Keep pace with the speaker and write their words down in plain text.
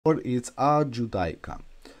or it's a Judaica.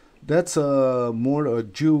 That's more a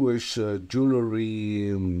Jewish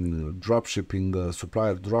jewelry dropshipping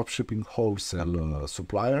supplier, dropshipping wholesale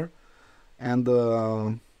supplier, and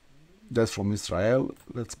that's from Israel.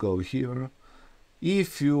 Let's go here.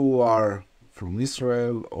 If you are from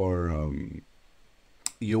Israel, or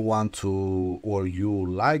you want to, or you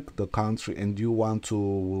like the country and you want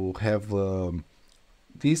to have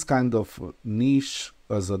this kind of niche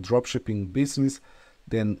as a dropshipping business,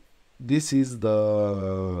 then this is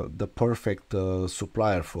the perfect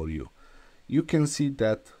supplier for you. You can see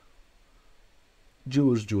that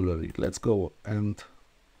Jewish jewelry. Let's go, and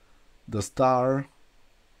the star,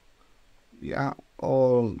 yeah,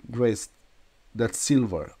 all great. That's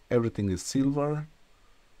silver. Everything is silver.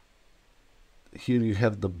 Here you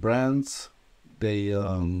have the brands they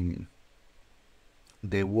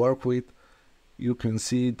work with. You can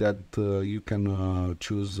see that you can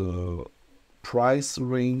choose price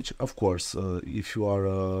range. Of course, if you are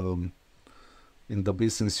in the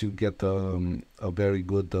business, you get a very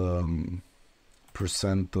good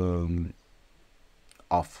percent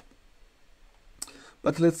off.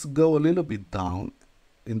 But let's go a little bit down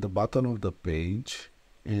in the bottom of the page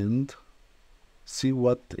and see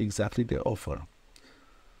what exactly they offer.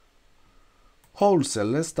 Wholesale,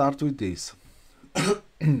 let's start with this.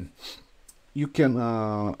 You can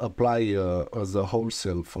apply as a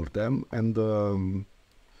wholesale for them, and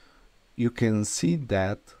you can see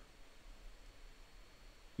that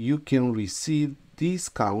you can receive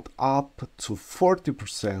discount up to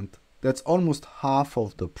 40%. That's almost half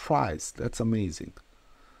of the price. That's amazing,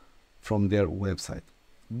 from their website.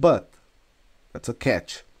 But that's a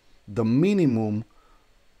catch. The minimum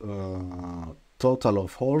total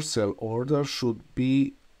of wholesale order should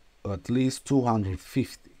be at least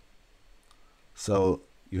 250. So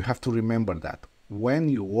you have to remember that when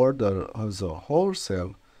you order as a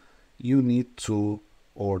wholesale, you need to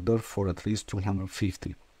order for at least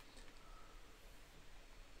 250.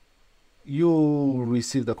 You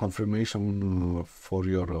receive the confirmation for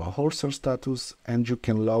your wholesale status, and you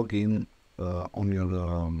can log in on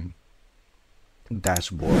your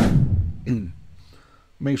dashboard.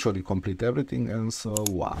 Make sure you complete everything, and so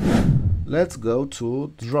on. Let's go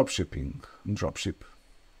to dropshipping. Dropship.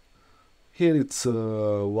 Here it's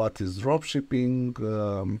what is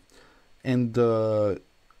dropshipping, and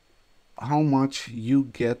how much you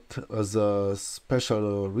get as a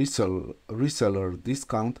special reseller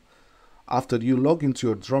discount. After you log into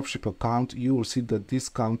your dropship account, you will see the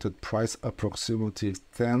discounted price approximately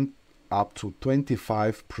 10 up to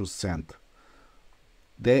 25%.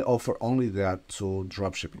 They offer only that to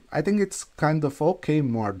dropshipping. I think it's kind of okay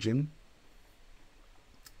margin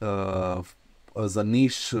as a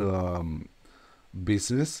niche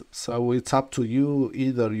business. So it's up to you.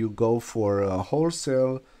 Either you go for a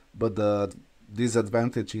wholesale, but the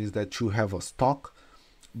disadvantage is that you have a stock.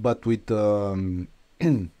 But with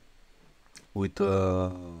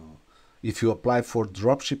if you apply for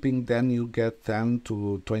dropshipping, then you get 10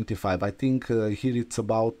 to 25. I think here it's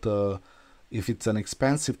about if it's an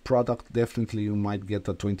expensive product, definitely you might get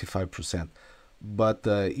a 25%. But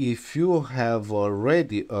if you have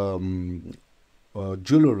already a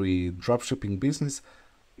jewelry dropshipping business,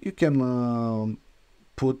 you can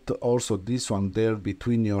put also this one there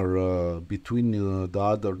between your the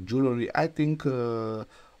other jewelry. I think a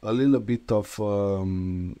little bit of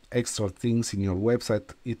extra things in your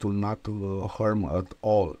website, it will not harm at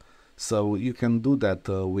all. So you can do that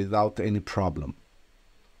without any problem.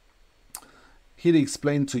 Here he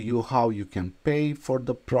explained to you how you can pay for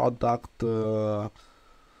the product.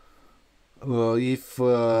 If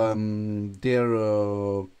their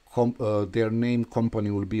name company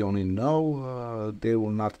will be only no, they will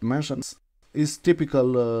not mention. It's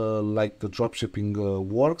typical like the dropshipping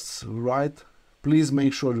works, right? Please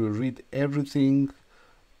make sure you read everything.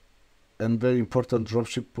 And very important,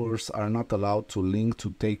 dropshippers are not allowed to link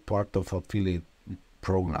to take part of affiliate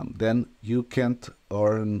program. Then you can't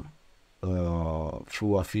earn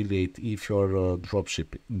through affiliate if you're a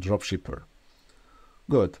dropshipper.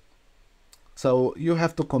 Good. So you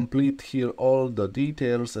have to complete here all the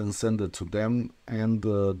details and send it to them, and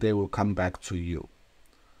they will come back to you.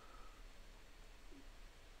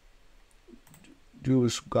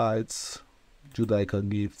 Jewish guides, Judaica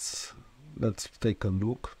gifts. Let's take a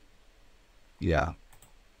look. Yeah.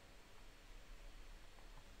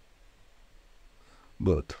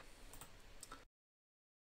 Good.